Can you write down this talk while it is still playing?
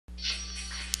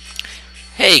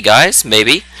Hey guys,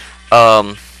 maybe.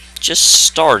 Just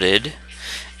started,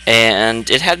 and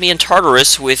it had me in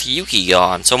Tartarus with Yuki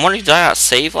gone. So I'm wondering, did I not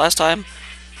save last time?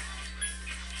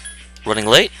 Running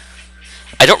late?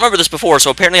 I don't remember this before,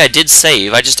 so apparently I did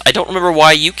save. I don't remember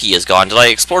why Yuki is gone. Did I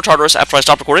explore Tartarus after I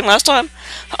stopped recording last time?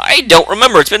 I don't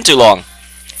remember. It's been too long.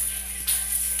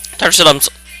 Tartarus said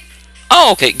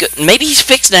Oh, okay, good. Maybe he's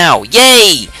fixed now.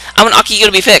 Yay! I want Aki to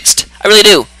be fixed. I really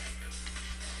do.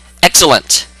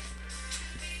 Excellent.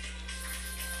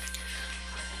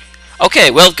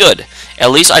 Okay, well, good. At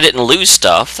least I didn't lose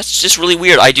stuff. That's just really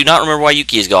weird. I do not remember why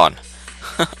Yuki is gone.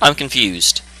 I'm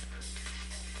confused.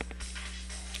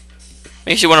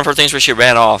 Maybe she one of her things where she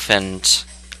ran off, and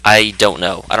I don't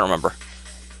know. I don't remember.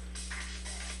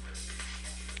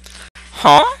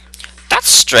 Huh? That's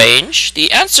strange.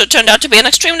 The answer turned out to be an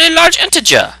extremely large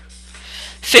integer.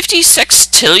 50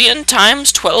 sextillion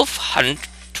times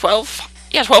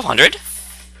 1200?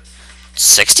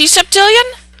 60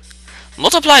 septillion?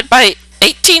 Multiplied by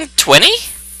 1820?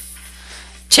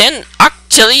 10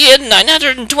 octillion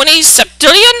 920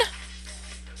 septillion?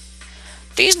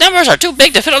 These numbers are too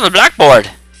big to fit on the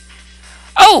blackboard.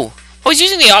 Oh, I was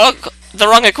using the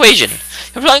wrong equation.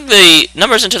 If you plug the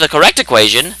numbers into the correct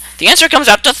equation, the answer comes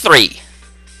out to 3.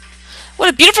 What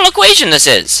a beautiful equation this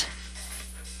is.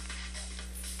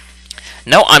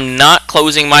 No, I'm not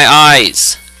closing my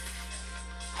eyes.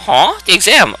 Huh? The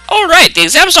exam. Oh, right. The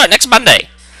exams start next Monday.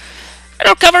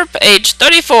 It'll cover page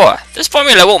 34. This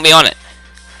formula won't be on it.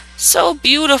 So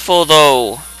beautiful,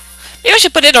 though. Maybe I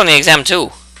should put it on the exam,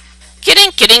 too. Kidding,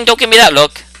 kidding. Don't give me that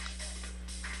look.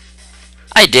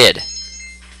 I did.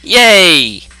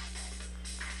 Yay!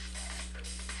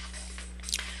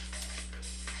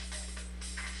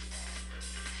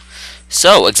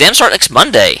 So, exams start next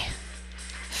Monday.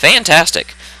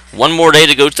 Fantastic. One more day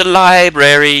to go to the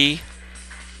library.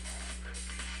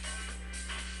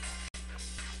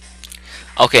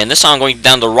 Okay, and this time I'm going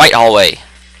down the right hallway.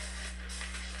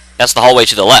 That's the hallway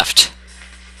to the left.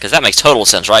 Because that makes total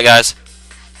sense, right, guys?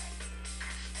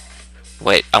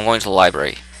 Wait, I'm going to the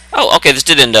library. Oh, okay, this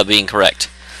did end up being correct.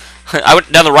 I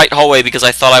went down the right hallway because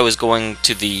I thought I was going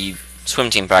to the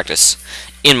swim team practice.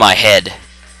 In my head.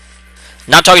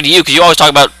 Not talking to you, because you always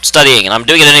talk about studying, and I'm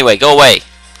doing it anyway. Go away.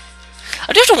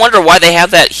 I do have to wonder why they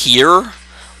have that here,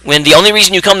 when the only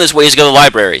reason you come this way is to go to the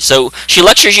library. So, she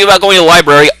lectures you about going to the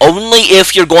library only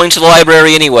if you're going to the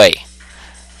library anyway.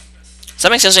 Does that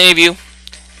make sense to any of you?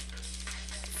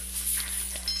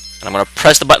 And I'm going to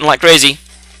press the button like crazy.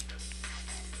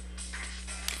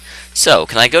 So,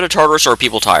 can I go to Tartarus, or are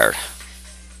people tired?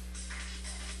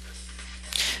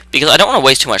 Because I don't want to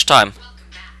waste too much time.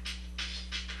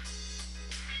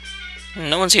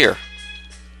 No one's here.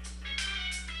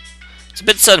 It's a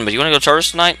bit sudden, but you want to go to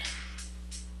Tartarus tonight?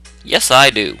 Yes, I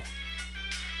do.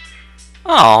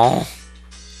 Oh.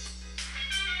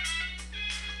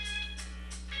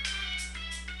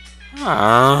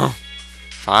 Oh.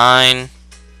 Fine.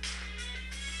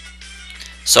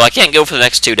 So I can't go for the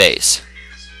next 2 days.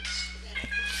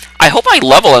 I hope I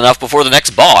level enough before the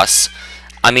next boss.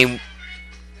 I mean,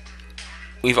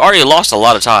 we've already lost a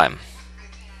lot of time.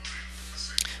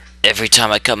 Every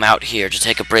time I come out here to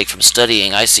take a break from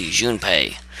studying, I see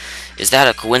Junpei. Is that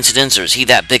a coincidence, or is he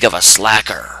that big of a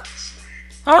slacker?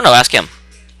 I don't know, ask him.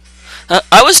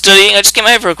 I was studying, I just came out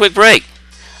here for a quick break.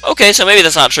 Okay, so maybe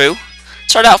that's not true.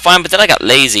 Started out fine, but then I got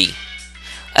lazy.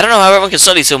 I don't know how everyone can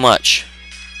study so much.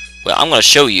 Well, I'm going to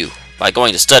show you by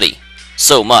going to study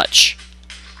so much.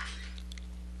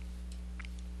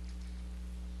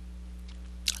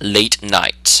 Late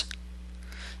night.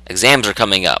 Exams are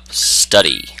coming up.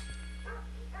 Study.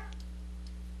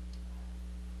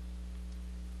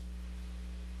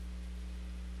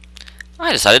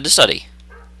 I decided to study.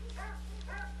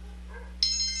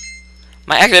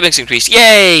 My academics increased.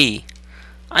 Yay!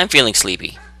 I'm feeling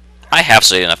sleepy. I have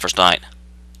studied enough for tonight.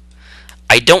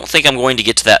 I don't think I'm going to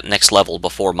get to that next level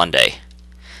before Monday.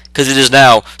 Because it is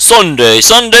now Sunday,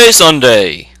 Sunday,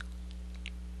 Sunday.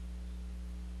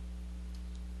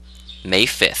 May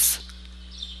 5th.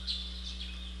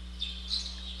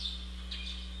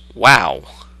 Wow.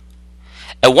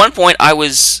 At one point I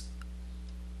was...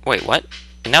 Wait, what?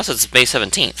 It now says it's May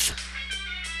 17th.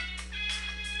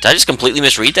 Did I just completely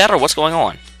misread that, or what's going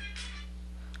on?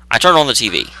 I turned on the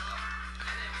TV.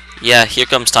 Yeah, here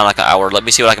comes time like an hour. Let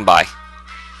me see what I can buy.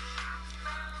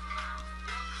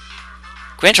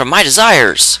 Grant her my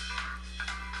desires!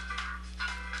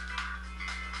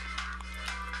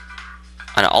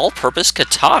 An all-purpose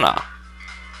katana.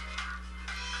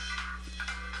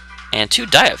 And 2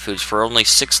 diet foods for only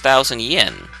 6,000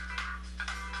 yen.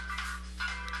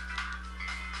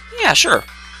 Yeah, sure.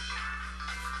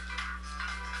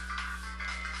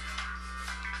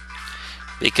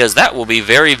 because that will be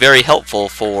very, very helpful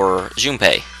for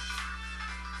Junpei.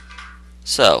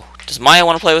 So, does Maya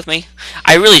want to play with me?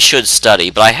 I really should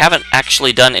study, but I haven't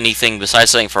actually done anything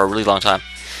besides studying for a really long time.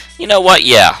 You know what?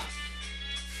 Yeah.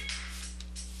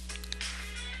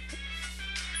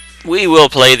 We will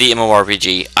play the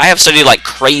MMORPG. I have studied like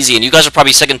crazy, and you guys are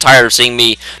probably sick and tired of seeing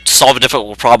me solve a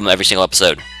difficult problem every single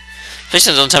episode. Please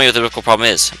don't tell me what the difficult problem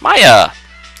is. Maya!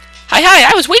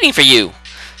 Hi, I was waiting for you.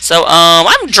 So,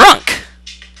 I'm drunk.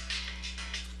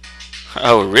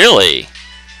 Oh, really?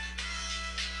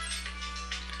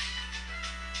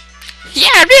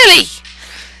 Yeah, really!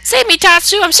 Save me,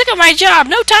 Tatsu, I'm sick of my job.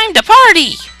 No time to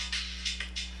party!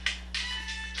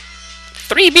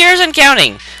 3 beers and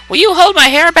counting. Will you hold my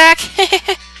hair back?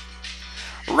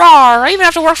 Rawr, I even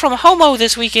have to work from home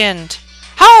this weekend.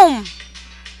 Home!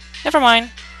 Never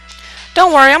mind.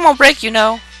 Don't worry, I won't break, you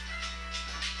know.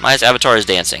 Maya's avatar is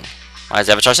dancing. Maya's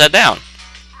avatar sat down.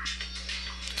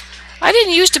 I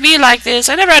didn't used to be like this.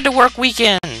 I never had to work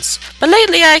weekends. But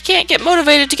lately I can't get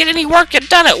motivated to get any work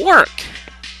done at work.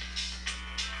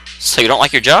 So you don't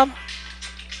like your job?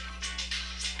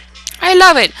 I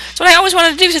love it. It's what I always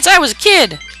wanted to do since I was a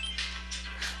kid.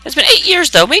 It's been 8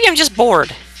 years, though. Maybe I'm just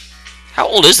bored. How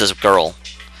old is this girl?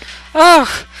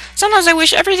 Ugh. Sometimes I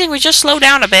wish everything would just slow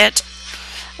down a bit.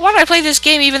 Why do I play this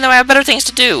game even though I have better things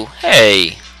to do?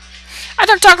 Hey. I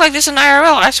don't talk like this in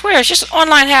IRL. I swear, it's just an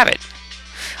online habit.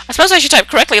 I suppose I should type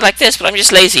correctly like this, but I'm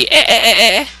just lazy.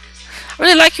 I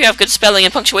really like you have good spelling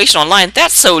and punctuation online.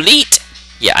 That's so neat.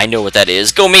 Yeah, I know what that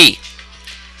is. Go me.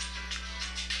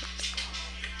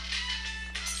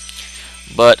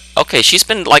 But, okay, she's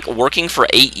been, like, working for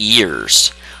 8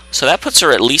 years. So that puts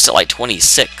her at least at, like,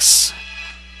 26.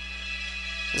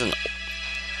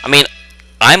 I mean,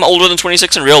 I'm older than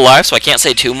 26 in real life, so I can't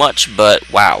say too much, but,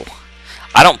 wow.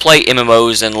 I don't play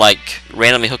MMOs and, like,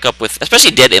 randomly hook up with,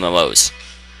 especially dead MMOs.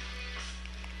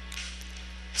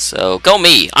 So, go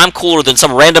me. I'm cooler than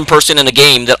some random person in a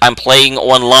game that I'm playing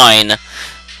online.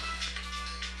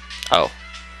 Oh.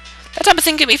 That type of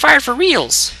thing can be fired for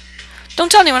reals. Don't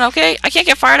tell anyone, okay? I can't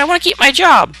get fired. I want to keep my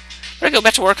job. Better go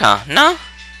back to work, huh? No?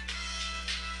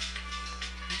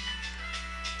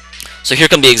 So here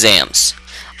come the exams.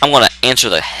 I'm going to answer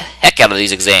the heck out of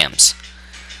these exams.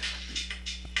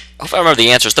 I hope I remember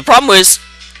the answers. The problem is,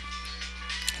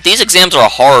 these exams are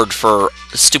hard for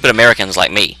stupid Americans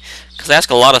like me. Because they ask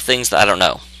a lot of things that I don't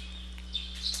know.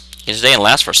 Is day and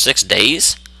last for 6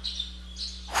 days?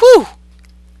 Whew!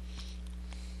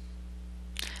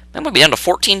 That might be down to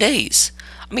 14 days.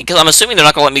 I mean, because I'm assuming they're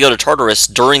not going to let me go to Tartarus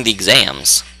during the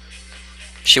exams.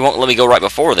 She won't let me go right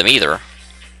before them either.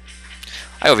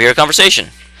 I overhear a conversation.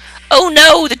 Oh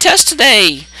no, the test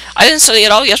today! I didn't study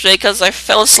at all yesterday because I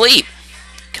fell asleep.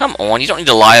 Come on, you don't need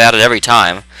to lie about it every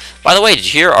time. By the way, did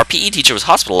you hear our PE teacher was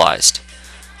hospitalized?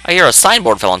 I hear a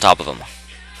signboard fell on top of him.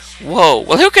 Whoa,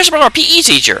 well who cares about our PE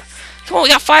teacher? Come on, we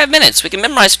got 5 minutes. We can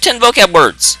memorize 10 vocab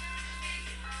words.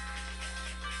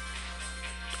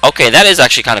 Okay, that is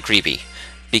actually kind of creepy.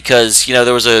 Because, you know,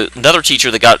 there was another teacher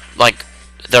that got, like,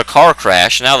 their car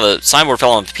crashed. Now the signboard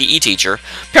fell on the PE teacher.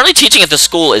 Apparently teaching at the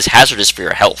school is hazardous for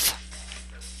your health.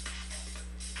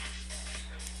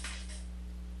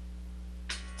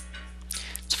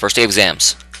 It's the first day of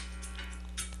exams.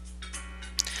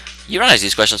 You memorize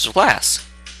these questions for class.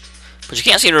 But you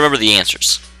can't seem to remember the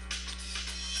answers.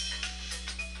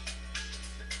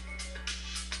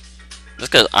 That's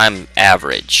because I'm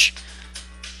average.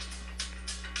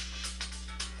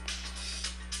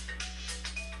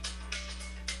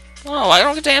 Oh, I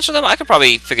don't get to answer them? I could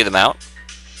probably figure them out.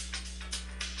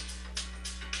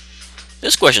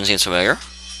 This question seems familiar.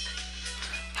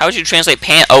 How would you translate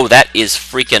pan? Oh, that is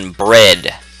freaking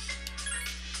bread.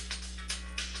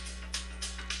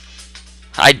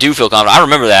 I do feel confident. I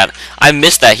remember that. I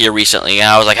missed that here recently, and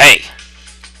I was like, hey.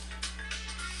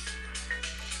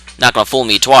 Not gonna fool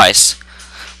me twice.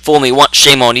 Fool me once,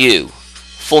 shame on you.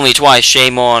 Fool me twice,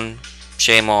 shame on.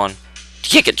 Shame on. You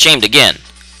can't get shamed again.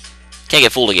 Can't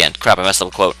get fooled again. Crap, I messed up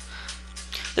a quote.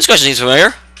 This question seems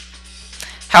familiar.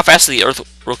 How fast does the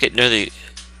Earth rotate near the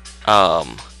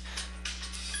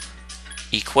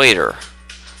equator?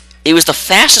 It was the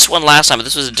fastest one last time, but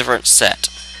this was a different set.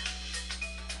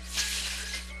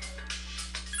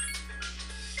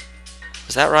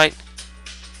 Is that right?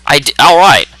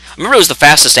 Alright. I remember it was the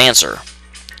fastest answer.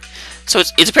 So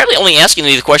it's apparently only asking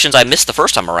me the questions I missed the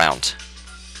first time around.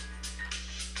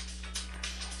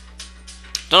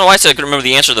 Don't know why I said I couldn't remember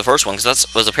the answer to the first one, because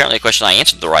that was apparently a question I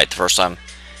answered the first time.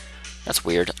 That's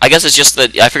weird. I guess it's just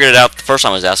that I figured it out the first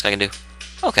time I was asked. I can do.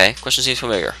 Okay, question seems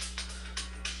familiar.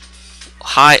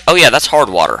 Hi. Oh yeah, that's hard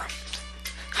water.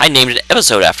 I named an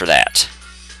episode after that.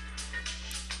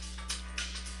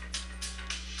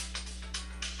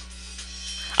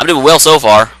 I'm doing well so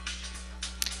far.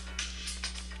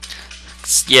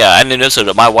 Yeah, I didn't know so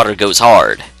that my water goes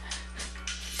hard.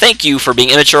 Thank you for being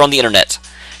immature on the internet.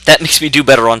 That makes me do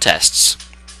better on tests.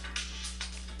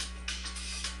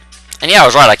 And yeah, I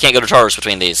was right. I can't go to Tartarus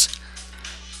between these.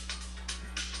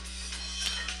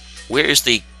 Where is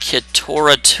the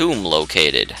Ketora tomb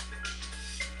located?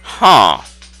 Huh.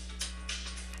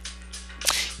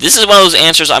 This is one of those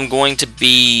answers I'm going to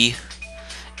be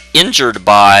injured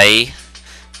by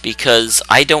because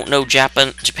I don't know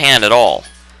Japan at all.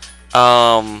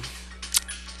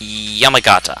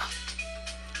 Yamagata.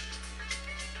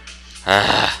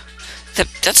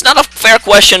 That's not a fair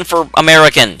question for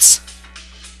Americans.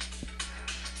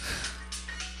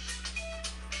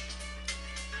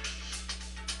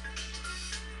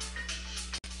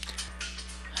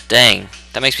 Dang,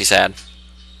 that makes me sad.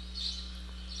 It's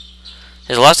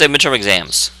the last day of midterm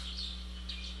exams.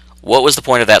 What was the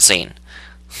point of that scene?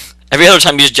 Every other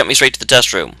time you just jump me straight to the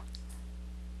test room.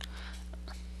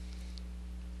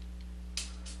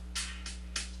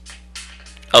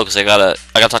 Oh, because I gotta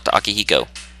talk to Akihiko.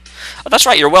 Oh, that's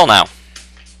right, you're well now.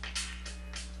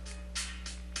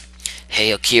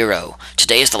 Hey, Okiro.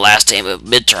 Today is the last day of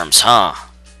midterms, huh?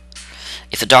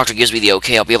 If the doctor gives me the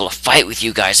okay, I'll be able to fight with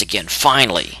you guys again,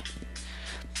 finally.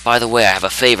 By the way, I have a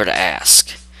favor to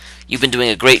ask. You've been doing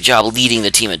a great job leading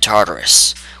the team in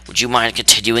Tartarus. Would you mind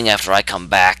continuing after I come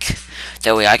back?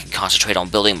 That way I can concentrate on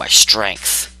building my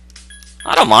strength.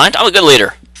 I don't mind. I'm a good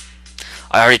leader.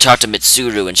 I already talked to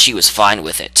Mitsuru, and she was fine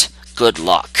with it. Good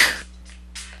luck.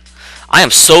 I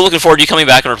am so looking forward to you coming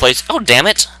back and replace... Oh, damn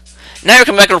it. Now you're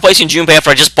coming back and replacing Junpei after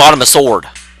I just bought him a sword.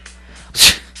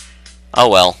 Oh,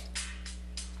 well.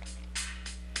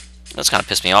 That's kind of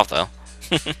pissed me off, though.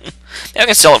 Maybe I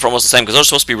can sell it for almost the same, because those are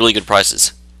supposed to be really good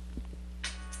prices.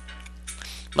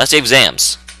 Last day of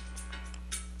exams.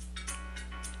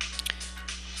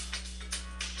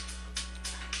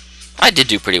 I did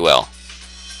do pretty well.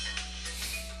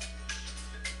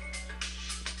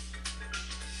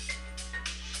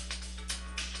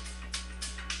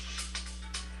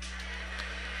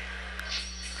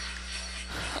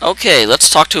 Okay, let's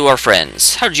talk to our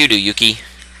friends. How did you do, Yuki?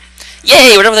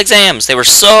 Yay, we're done with exams! They were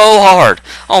so hard!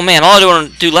 Oh man, all I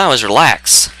want to do now is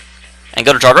relax. And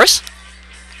go to Tartarus?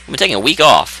 I've been taking a week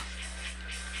off.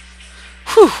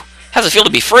 Whew! How's it feel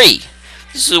to be free?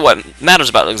 This is what matters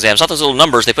about exams, not those little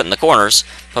numbers they put in the corners.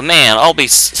 But man, I'll be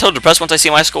so depressed once I see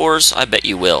my scores. I bet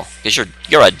you will. Because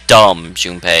you're a dumb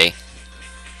Junpei.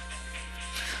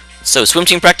 So, swim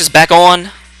team practice back on?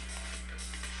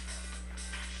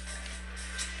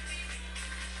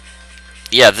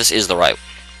 Yeah, this is the right.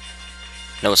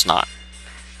 No, it's not.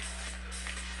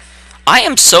 I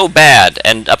am so bad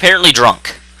and apparently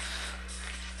drunk.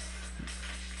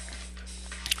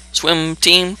 Swim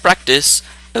team practice.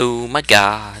 Oh my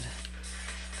god.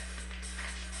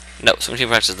 No, swim team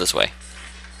practice is this way.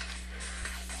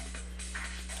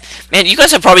 Man, you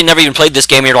guys have probably never even played this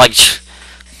game and you're like,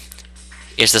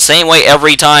 it's the same way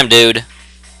every time, dude.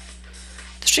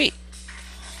 The street.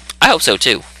 I hope so,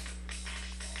 too.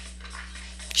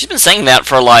 She's been saying that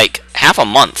for like half a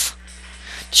month.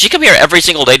 Does she come here every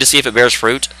single day to see if it bears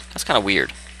fruit? That's kind of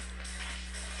weird.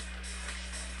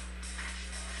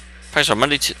 Practice on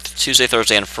Monday, Tuesday,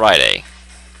 Thursday, and Friday.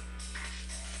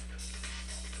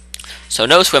 So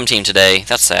no swim team today.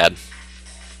 That's sad.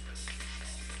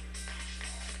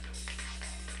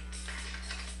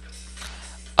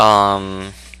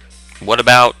 What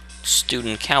about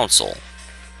student council?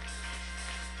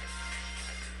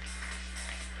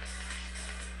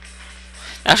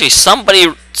 Actually, somebody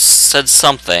said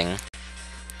something.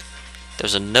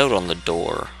 There's a note on the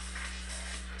door.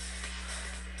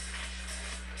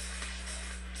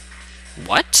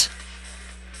 What?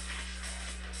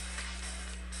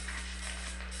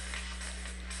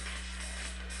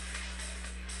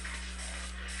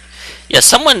 Yeah,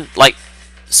 someone, like,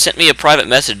 sent me a private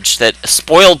message that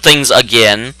spoiled things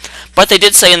again, but they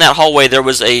did say in that hallway there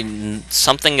was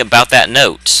something about that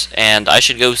note, and I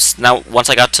should go, now, once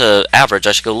I got to average,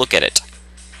 I should go look at it.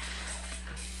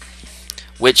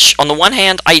 Which, on the one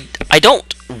hand, I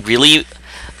don't really,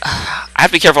 I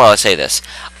have to be careful how I say this.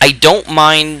 I don't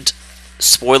mind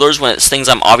spoilers when it's things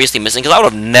I'm obviously missing, because I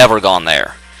would have never gone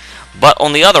there. But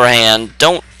on the other hand,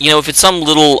 don't, you know, if it's some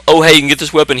little, oh hey, you can get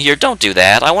this weapon here, don't do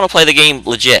that. I want to play the game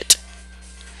legit.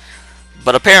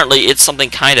 But apparently it's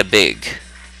something kind of big.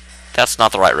 That's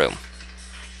not the right room.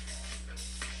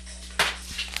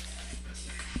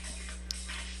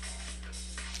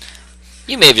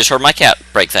 You may have just heard my cat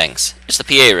break things. It's the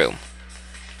PA room.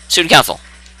 Student council.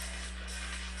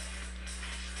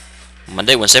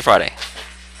 Monday, Wednesday, Friday.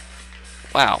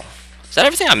 Wow. Is that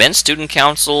everything I'm in? Student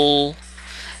council.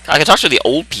 I can talk to the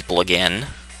old people again.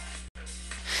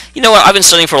 You know what? I've been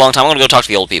studying for a long time. I'm gonna go talk to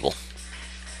the old people.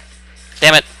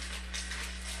 Damn it.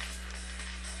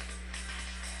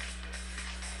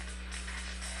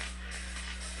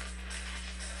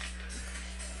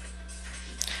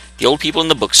 The old people in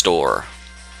the bookstore.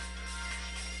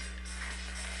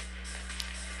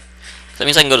 That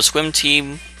means I can go to swim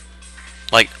team.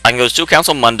 Like, I can go to student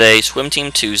council Monday, swim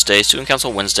team Tuesday, student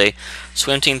council Wednesday,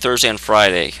 swim team Thursday and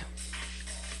Friday.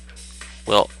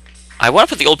 Well, I want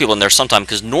to put the old people in there sometime,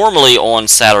 because normally on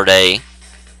Saturday,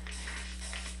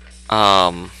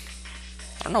 I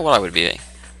don't know what I would be doing.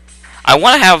 I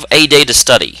want to have a day to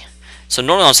study. So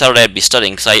normally on Saturday I'd be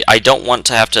studying, because I don't want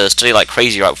to have to study like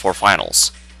crazy right before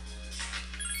finals.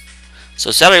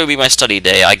 So Saturday will be my study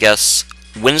day, I guess.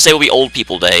 Wednesday will be old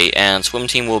people day, and swim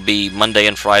team will be Monday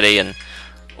and Friday,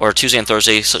 or Tuesday and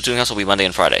Thursday. So student council will be Monday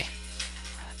and Friday.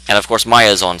 And of course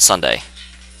Maya's on Sunday.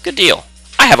 Good deal.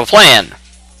 I have a plan.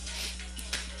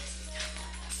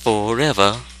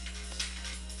 Forever.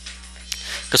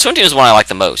 Because swim team is the one I like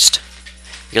the most.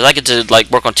 Because I get to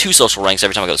like work on 2 social ranks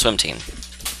every time I go to swim team.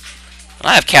 And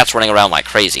I have cats running around like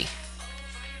crazy.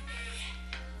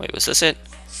 Wait, was this it?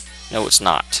 No, it's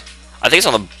not. I think it's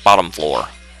on the bottom floor.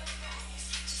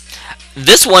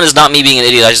 This one is not me being an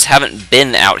idiot. I just haven't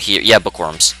been out here. Yeah,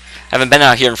 bookworms. I haven't been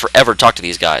out here in forever to talk to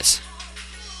these guys.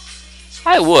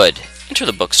 I would. Enter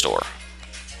the bookstore.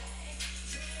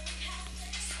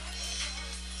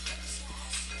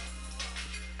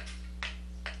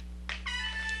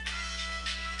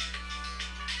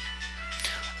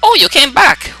 Oh, you came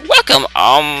back. Welcome.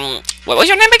 What was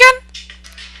your name again?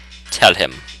 Tell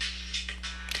him.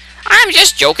 I'm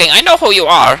just joking. I know who you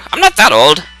are. I'm not that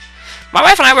old. My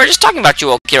wife and I were just talking about you,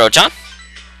 Okiro-chan.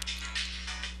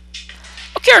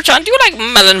 Okiro-chan, do you like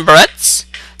melon breads?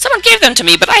 Someone gave them to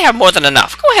me, but I have more than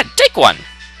enough. Go ahead, take one.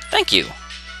 Thank you.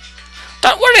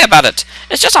 Don't worry about it.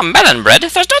 It's just a melon bread.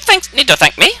 There's no need to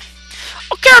thank me.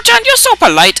 Okiro-chan, you're so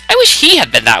polite. I wish he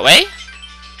had been that way.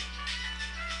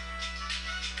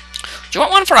 Do you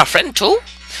want one for a friend, too?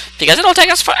 Because it'll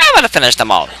take us forever to finish them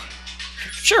all.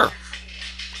 Sure.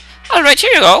 Alright,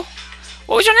 here you go.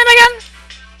 What was your name again?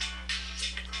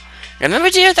 Remember,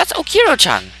 dear, that's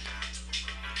Okiro-chan.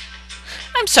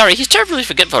 I'm sorry, he's terribly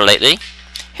forgetful lately.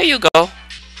 Here you go.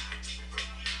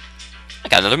 I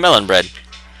got another melon bread.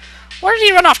 Where did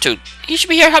he run off to? He should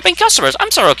be here helping customers.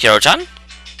 I'm sorry, Okiro-chan.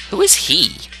 Who is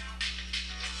he?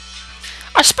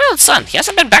 Our spoiled son. He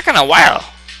hasn't been back in a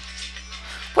while.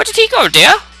 Where did he go,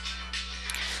 dear?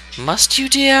 Must you,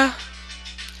 dear?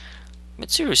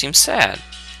 Mitsuru seems sad.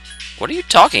 What are you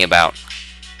talking about?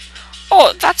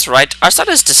 Oh, that's right. Our son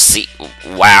is deceased.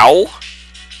 Wow.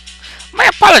 My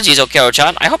apologies,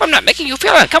 Okiro-chan. I hope I'm not making you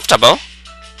feel uncomfortable.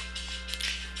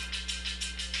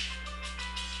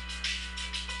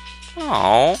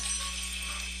 Oh.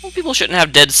 Well, people shouldn't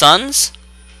have dead sons.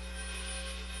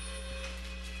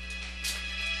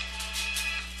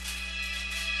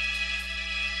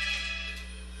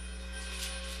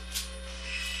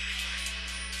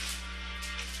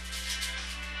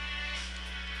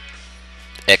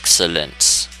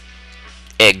 Excellent.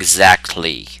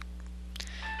 Exactly.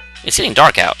 It's getting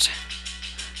dark out.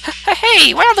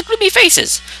 Hey, where are the gloomy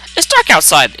faces? It's dark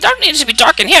outside. It don't need to be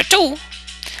dark in here, too.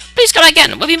 Please come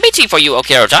again. We'll be waiting for you,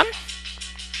 Okiro-chan.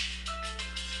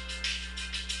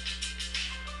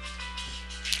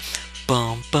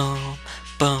 Bum, bum,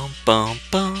 bum, bum,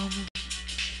 bum.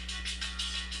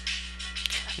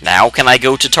 Now can I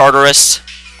go to Tartarus?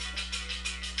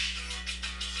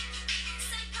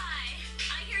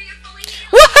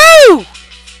 Woohoo!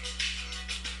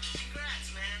 Congrats,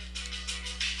 man.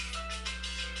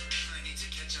 I need to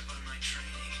catch up on my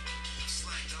training. I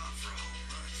slacked off for a whole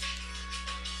month.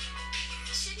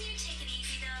 Shouldn't you take it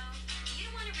easy, though? You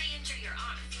don't want to re-injure your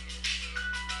arm.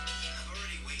 I've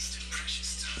already wasted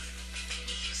precious time.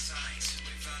 Besides,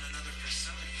 we found another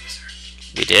persona user.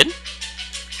 We did?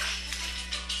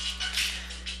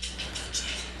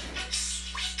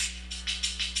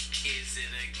 Is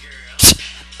it a girl?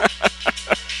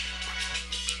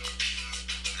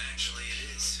 Actually, it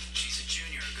is. She's a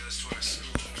junior who goes to our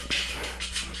school.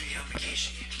 Fuka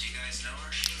Yamagishi. Do you guys know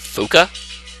her? Fuka?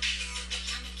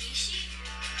 Yamagishi?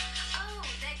 Oh,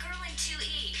 that girl in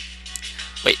 2E.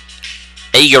 Wait.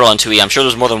 A girl on 2E. I'm sure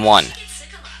there's more than one. She gets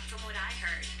sick a lot, from what I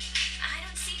heard. I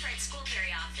don't see her at school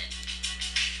very often.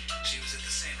 She was at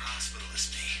the same hospital as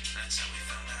me. That's how we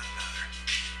found out about her.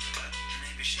 But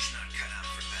maybe she's not cut out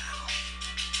for battle.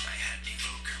 I had an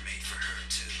evoker made for her,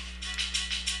 too.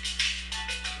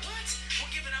 What?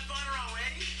 We're giving up on her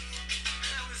already?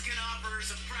 I was gonna offer her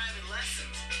some private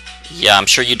lessons. Yeah, I'm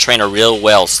sure you train her real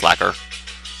well, Slacker.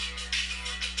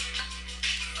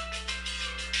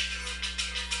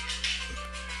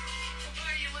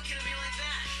 Why are you looking at me like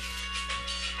that?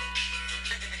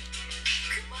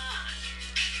 Come on.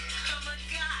 I'm a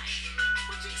guy.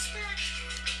 What'd you expect?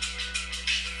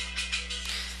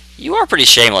 You are pretty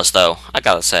shameless, though, I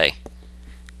gotta say.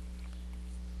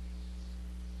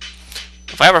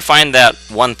 If I ever find that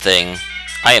one thing,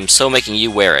 I am so making you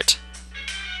wear it.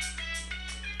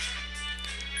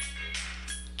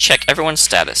 Check everyone's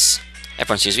status.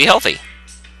 Everyone seems to be healthy.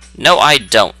 No, I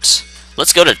don't.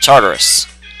 Let's go to Tartarus.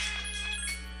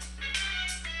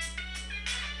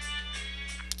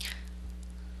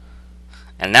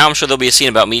 And now I'm sure there'll be a scene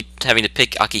about me having to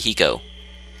pick Akihiko.